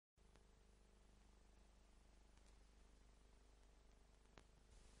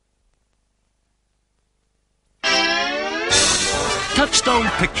Touchstone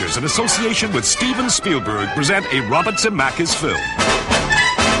Pictures, in association with Steven Spielberg, present a Robert Zemeckis film.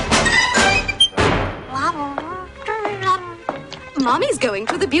 Mommy's going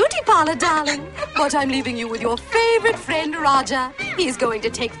to the beauty parlor, darling. But I'm leaving you with your favorite friend, Roger. He's going to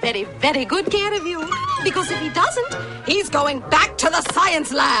take very, very good care of you. Because if he doesn't, he's going back to the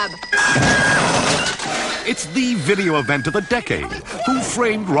science lab. It's the video event of the decade. Who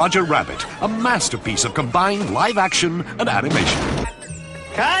Framed Roger Rabbit? A masterpiece of combined live action and animation.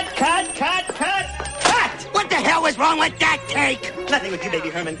 Cut! What the hell was wrong with that take? Nothing with you, baby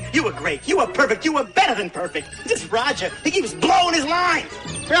Herman. You were great. You were perfect. You were better than perfect. Just Roger. He keeps blowing his lines.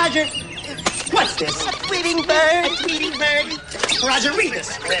 Roger, what's this? A tweeting bird. A tweeting bird. Roger, read the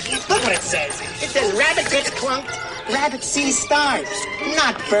script. Look what it says. It says rabbit gets clunked, rabbit sees stars.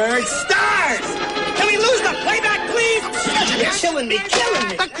 Not birds, stars! Can we lose the playback, please? You're killing me.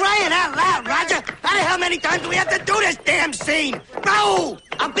 For crying out loud, Roger. How many times do we have to do this damn scene? Raoul,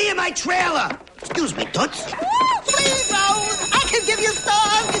 I'll be in my trailer. Excuse me, Toots. Please, Raoul. I can give you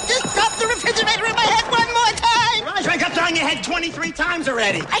stars. Just drop the refrigerator in my head one more time. Roger, I got on your head 23 times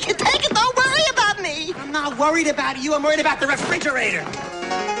already. I can take it. Don't worry about me. I'm not worried about you. I'm worried about the refrigerator.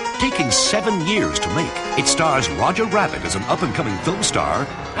 Taking 7 years to make, it stars Roger Rabbit as an up-and-coming film star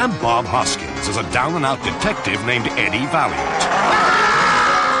and Bob Hoskins as a down-and-out detective named Eddie Valiant.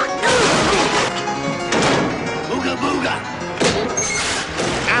 Booga booga.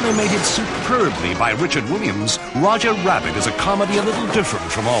 Animated superbly by Richard Williams, Roger Rabbit is a comedy a little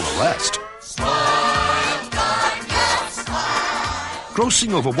different from all the rest.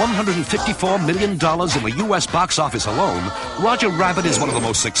 Grossing over $154 million in the U.S. box office alone, Roger Rabbit is one of the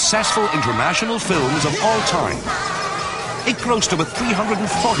most successful international films of all time. It grossed over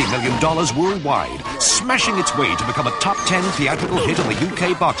 $340 million worldwide, smashing its way to become a top 10 theatrical hit in the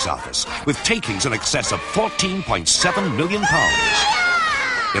UK box office, with takings in excess of £14.7 million.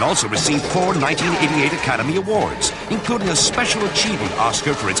 It also received 4 1988 Academy Awards, including a Special Achievement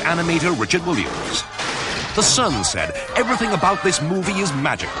Oscar for its animator Richard Williams. The Sun said, everything about this movie is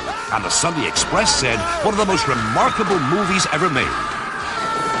magical, and the Sunday Express said, one of the most remarkable movies ever made.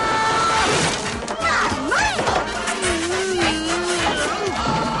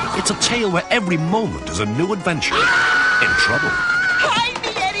 It's a tale where every moment is a new adventure. In trouble. Hide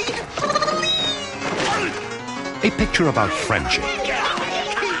me, Eddie. A picture about friendship. Please,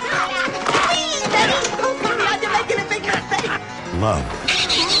 Eddie. Oh, Roger, making a big mistake. Love.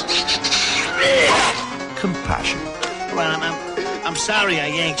 Compassion. Well, I'm sorry I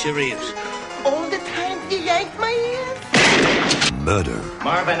yanked your ears. All the time you yank my ears. Murder.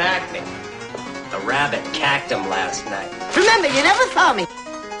 Marvin Acme. The rabbit cacked him last night. Remember, you never saw me.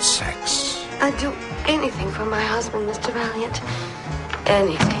 Sex. I'd do anything for my husband, Mr. Valiant.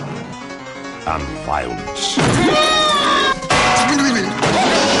 Anything. And violence.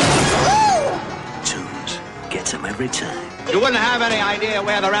 Tunes. Gets him every time. You wouldn't have any idea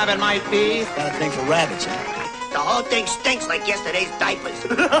where the rabbit might be? Got a thing for rabbits, huh? The whole thing stinks like yesterday's diapers.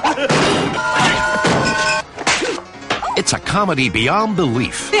 It's a comedy beyond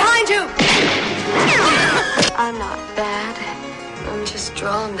belief. Behind you! I'm not bad. I'm just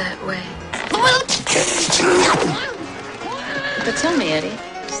drawn that way. But tell me, Eddie,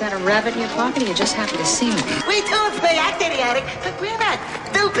 is that a rabbit in your pocket or you just happy to see me? We told me act idiotic, but we're not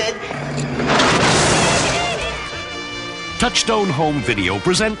stupid. Touchstone Home Video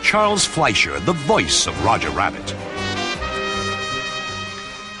present Charles Fleischer, the voice of Roger Rabbit.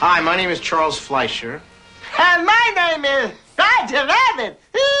 Hi, my name is Charles Fleischer. And my name is Roger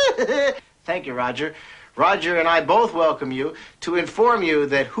Rabbit. Thank you, Roger. Roger and I both welcome you to inform you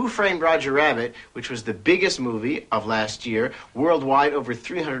that Who Framed Roger Rabbit, which was the biggest movie of last year, worldwide over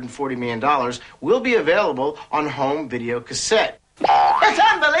 $340 million, will be available on home video cassette. It's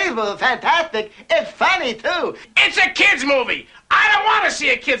unbelievable, fantastic. It's funny, too. It's a kid's movie! I don't want to see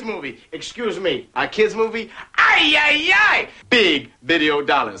a kid's movie! Excuse me, a kid's movie? Ay, ay, ay! Big video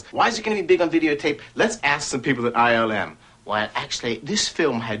dollars. Why is it going to be big on videotape? Let's ask some people at ILM. Well, actually, this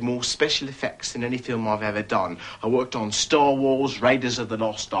film had more special effects than any film I've ever done. I worked on Star Wars, Raiders of the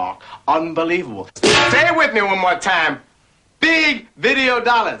Lost Ark. Unbelievable. Say it with me one more time. Big video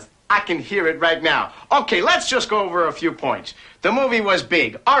dollars. I can hear it right now. Okay, let's just go over a few points. The movie was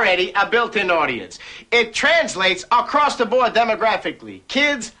big. Already a built-in audience. It translates across the board demographically.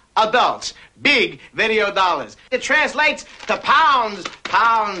 Kids, adults. Big video dollars. It translates to pounds,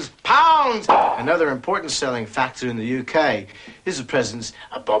 pounds, pounds. Another important selling factor in the UK is the presence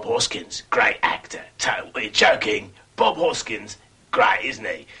of Bob Hoskins. Great actor. Totally joking. Bob Hoskins, great, isn't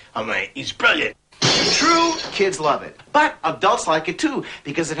he? I mean, he's brilliant. True, kids love it. But adults like it too,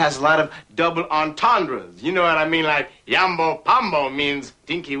 because it has a lot of double entendres. You know what I mean? Like, Yambo Pambo means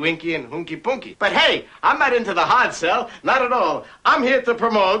Dinky Winky and Hunky Punky. But hey, I'm not into the hard sell. Not at all. I'm here to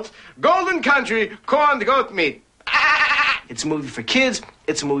promote Golden Country Corned Goat Meat. It's a movie for kids.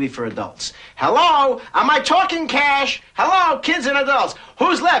 It's a movie for adults. Hello? Am I talking cash? Hello, kids and adults.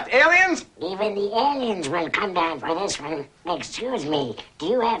 Who's left? Aliens? Even the aliens will come down for this one. Excuse me, do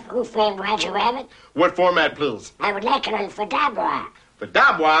you have Who Framed Roger Rabbit? What format, please? I would like one for Dabwa. For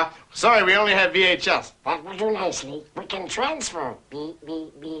Dabwa? Sorry, we only have VHS. That will do nicely. We can transfer. Beep,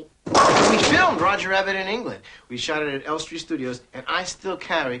 beep, beep. We filmed Roger Rabbit in England. We shot it at Elstree Studios, and I still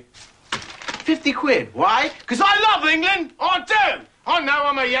carry 50 quid. Why? Because I love England. I do. Oh, no,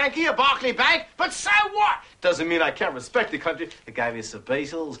 I'm a Yankee, a Barclay Bank, but so what? Doesn't mean I can't respect the country. The guy is the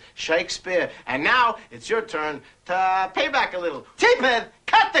Basils, Shakespeare, and now it's your turn to pay back a little. T-Pid,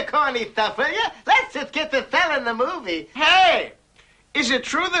 cut the corny stuff, will you? Let's just get to selling the movie. Hey, is it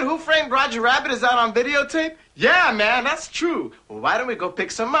true that Who Framed Roger Rabbit is out on videotape? Yeah, man, that's true. Well, why don't we go pick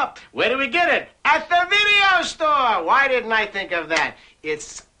some up? Where do we get it? At the video store. Why didn't I think of that?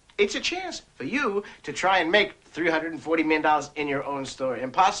 It's a chance for you to try and make $340 million in your own store.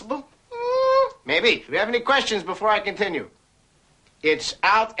 Impossible? Maybe. Do we have any questions before I continue? It's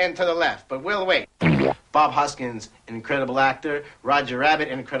out and to the left, but we'll wait. Bob Hoskins, an incredible actor. Roger Rabbit,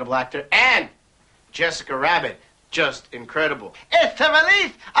 an incredible actor. And Jessica Rabbit, just incredible. It's the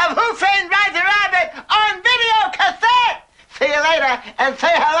release of Who Framed Roger Rabbit on video cassette! See you later, and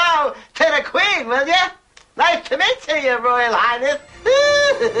say hello to the Queen, will you? Nice to meet you, Your Royal Highness.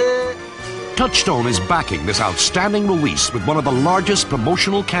 Touchstone is backing this outstanding release with one of the largest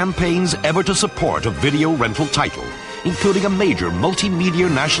promotional campaigns ever to support a video rental title, including a major multimedia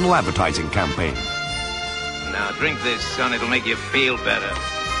national advertising campaign. Now drink this, son. It'll make you feel better.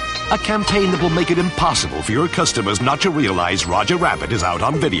 A campaign that will make it impossible for your customers not to realize Roger Rabbit is out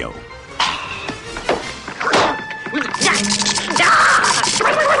on video.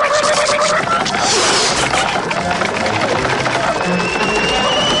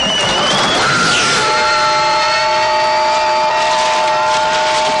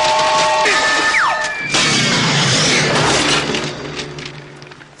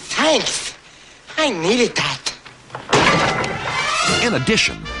 Thanks. I needed that. In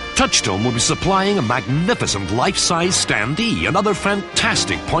addition, Touchstone will be supplying a magnificent life-size standee and other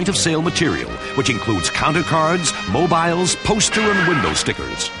fantastic point-of-sale material, which includes counter cards, mobiles, poster and window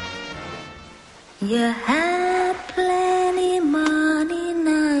stickers. You had plenty money,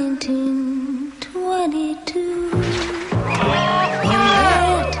 1922. You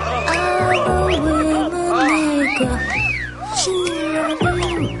let other women make a fool of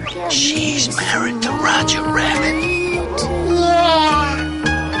you. She's married to Roger Rabbit. Yeah.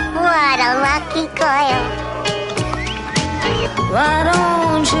 What a lucky coil. Why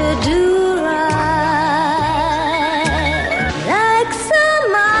don't you do right like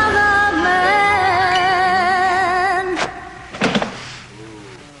some other man?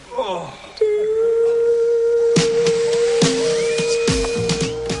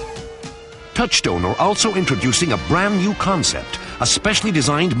 Touchstone are also introducing a brand new concept, a specially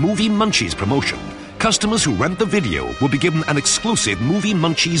designed Movie Munchies promotion. Customers who rent the video will be given an exclusive Movie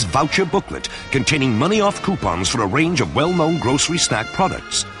Munchies voucher booklet containing money-off coupons for a range of well-known grocery snack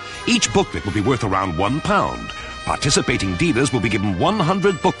products. Each booklet will be worth around £1. Participating dealers will be given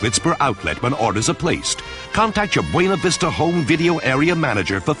 100 booklets per outlet when orders are placed. Contact your Buena Vista Home Video Area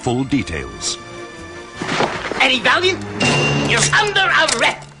Manager for full details. Eddie Valiant, you're under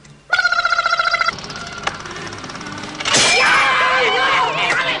arrest.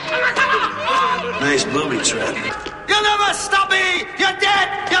 Nice booby trap. You'll never stop me! You're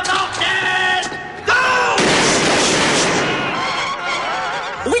dead! You're not dead! Go!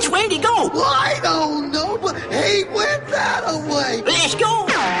 Which way did he go? Well, I don't know, but he went that away. Let's go!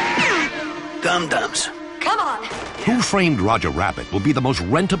 Dum-dums. Come on. Who Framed Roger Rabbit will be the most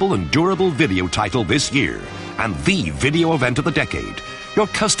rentable and durable video title this year, and the video event of the decade. Your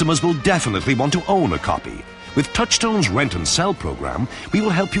customers will definitely want to own a copy. With Touchstone's Rent and Sell program, we will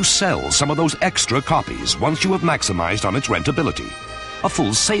help you sell some of those extra copies once you have maximized on its rentability. A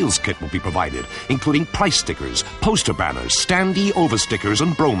full sales kit will be provided, including price stickers, poster banners, standee overstickers,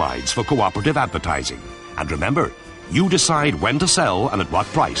 and bromides for cooperative advertising. And remember, you decide when to sell and at what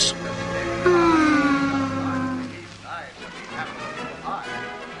price.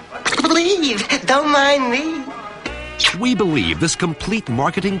 Please, don't mind me. We believe this complete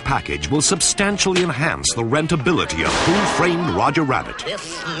marketing package will substantially enhance the rentability of Who Framed Roger Rabbit.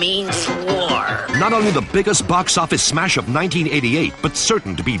 This means war. Not only the biggest box office smash of 1988, but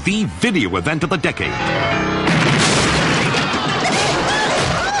certain to be the video event of the decade.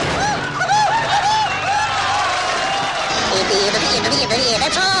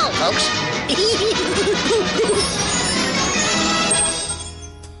 That's all, folks.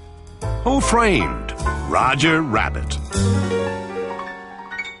 Who Framed Roger Rabbit?